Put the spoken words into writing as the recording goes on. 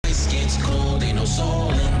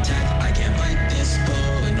soul intact. I can't fight this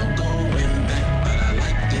pull and no going back. But I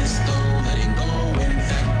like this though, letting go in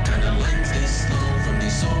fact. Kinda like this slow from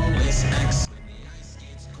these soulless acts. When the ice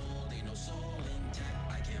gets cold, ain't no soul intact.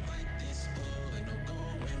 I can't fight this pull and no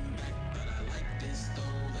going back. But I like this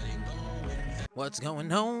though, letting go in fact. What's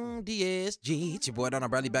going on, DSG? It's your boy Darrnell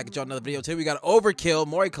Bradley back at y'all another video. Today we got Overkill,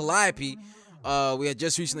 Mori Calliope. We had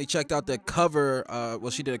just recently checked out the cover. Well,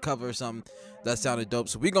 she did a cover or something that sounded dope.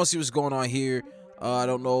 So we're gonna see what's going on here. I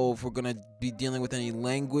don't know if we're gonna be dealing with any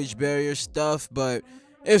language barrier stuff, but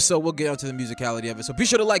if so, we'll get onto the musicality of it. So be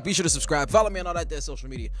sure to like, be sure to subscribe, follow me on all that there social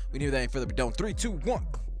media. We need that ain't further ado. 3, 2, 1,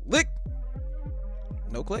 click.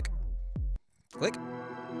 No click. Click. Make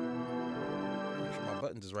sure my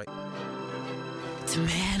buttons is right.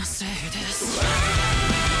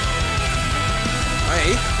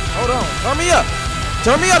 Hey, hold on. Turn me up.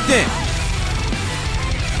 Turn me up then.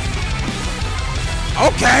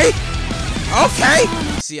 Okay. Okay.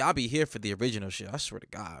 See, I'll be here for the original shit. I swear to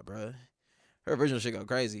God, bro. Her original shit go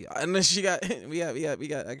crazy. And then she got we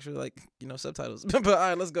got actually, like, you know, subtitles. But all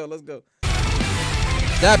right, let's go. Let's go.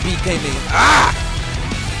 That beat came in. Ah!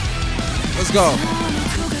 Let's go.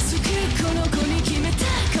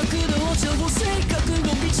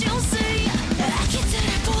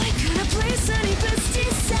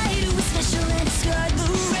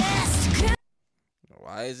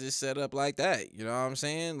 Why is it set up like that? You know what I'm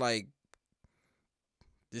saying? Like,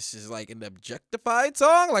 this is like an objectified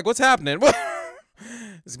song? Like, what's happening?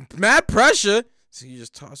 It's mad pressure. So you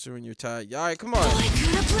just toss her in your tie. All right, come on.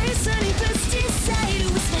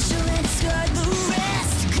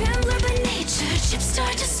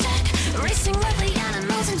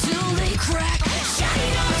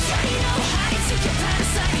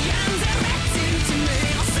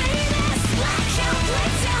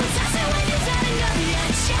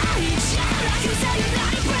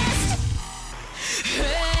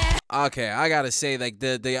 Okay, I gotta say, like,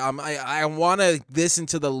 I wanna listen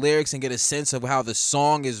to the lyrics and get a sense of how the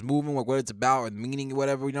song is moving, what it's about, or the meaning, or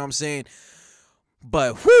whatever. You know what I'm saying?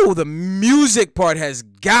 But whoo, the music part has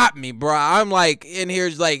got me, bro. I'm like in here,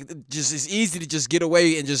 like, just it's easy to just get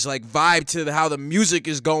away and just like vibe to how the music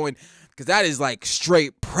is going, because that is like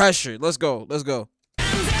straight pressure. Let's go, let's go.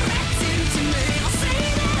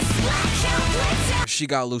 She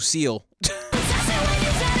got Lucille.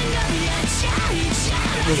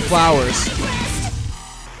 With flowers.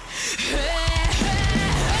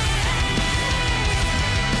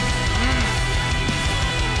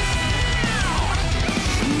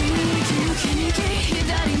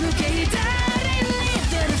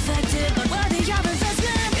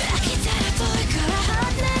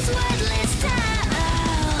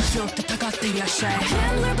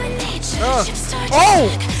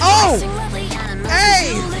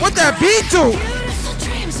 Hey, what that beat do?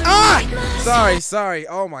 Sorry.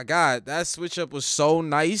 Oh my God, that switch up was so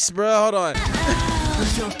nice, bro. Hold on.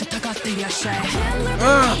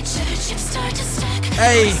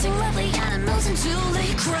 Hey.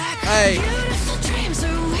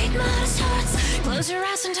 Close your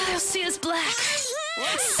eyes until you see it's black.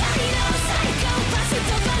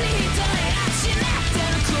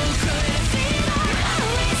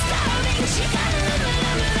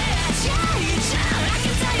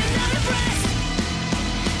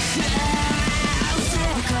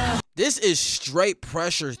 This is straight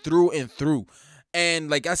pressure through and through. And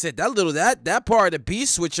like I said, that part of the beat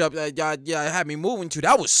switch up y'all had me moving to,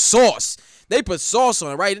 that was sauce. They put sauce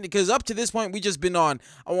on it, right? Because up to this point, we just been on,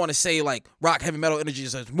 I want to say, like, rock, heavy metal energy,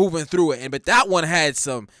 just moving through it. But that one had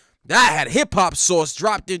hip hop sauce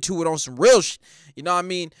dropped into it on some real shit. You know what I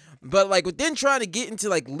mean? But like within trying to get into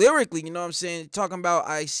like lyrically, you know what I'm saying? Talking about,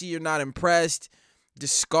 I see you're not impressed,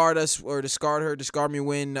 discard us or discard her, discard me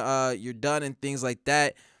when you're done, and things like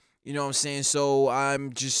that. You know what I'm saying? So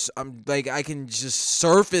I'm like, I can just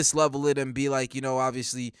surface level it and be like, you know,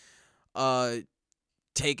 obviously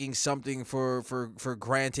taking something for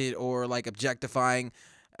granted, or like objectifying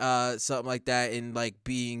something like that, and like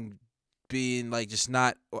being like just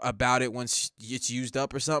not about it once it's used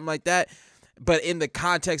up or something like that. But in the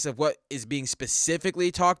context of what is being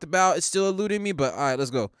specifically talked about, it's still eluding me. But all right,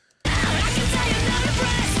 let's go.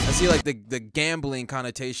 I see like the gambling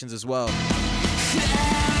connotations as well.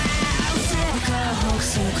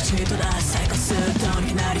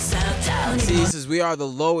 See, he says we are the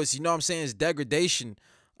lowest. You know what I'm saying? It's degradation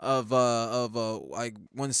of like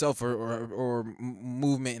oneself or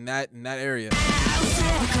movement in that area.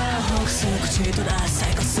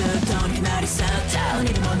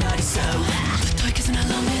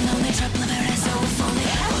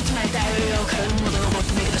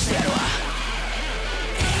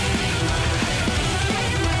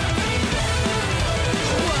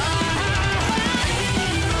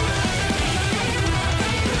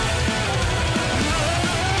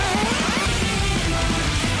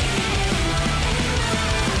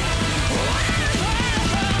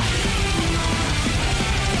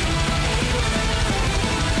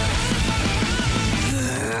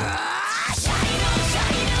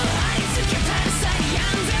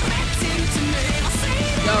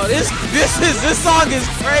 This song is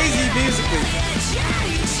crazy musically.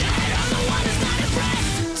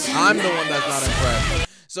 I'm the one that's not impressed.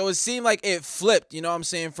 So it seemed like it flipped, you know what I'm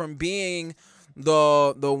saying, from being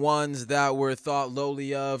the ones that were thought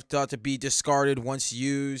lowly of, thought to be discarded once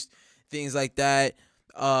used, things like that.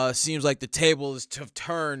 Seems like the table is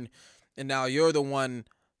turned, and now you're the one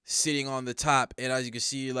sitting on the top. And as you can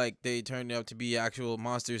see, like, they turned out to be actual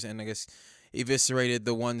monsters, and I guess eviscerated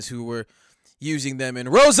the ones who were using them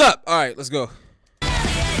and rose up. All right, let's go.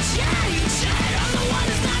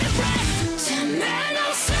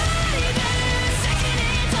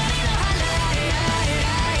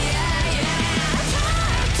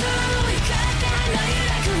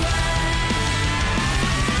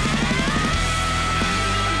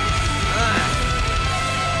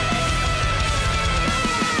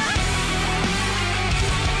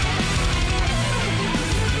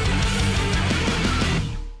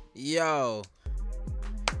 Yo,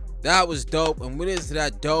 that was dope. And what is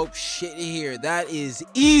that dope shit here? That is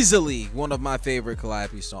easily one of my favorite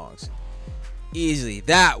Calliope songs. Easily.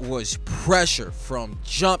 That was pressure from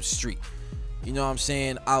Jump Street. You know what I'm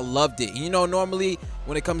saying? I loved it. You know, normally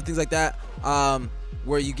when it comes to things like that,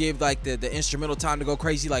 where you give like the instrumental time to go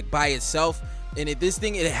crazy, like by itself, and this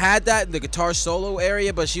thing, it had that in the guitar solo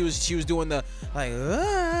area, but she was doing the like,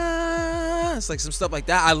 it's like some stuff like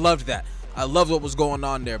that. I loved that. I loved what was going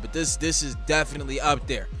on there. But this is definitely up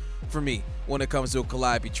there for me when it comes to a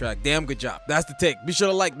Calliope track. Damn good job. That's the take. Be sure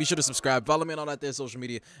to like, be sure to subscribe, follow me on all that there social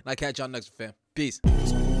media, and I'll catch y'all next one, fam. Peace.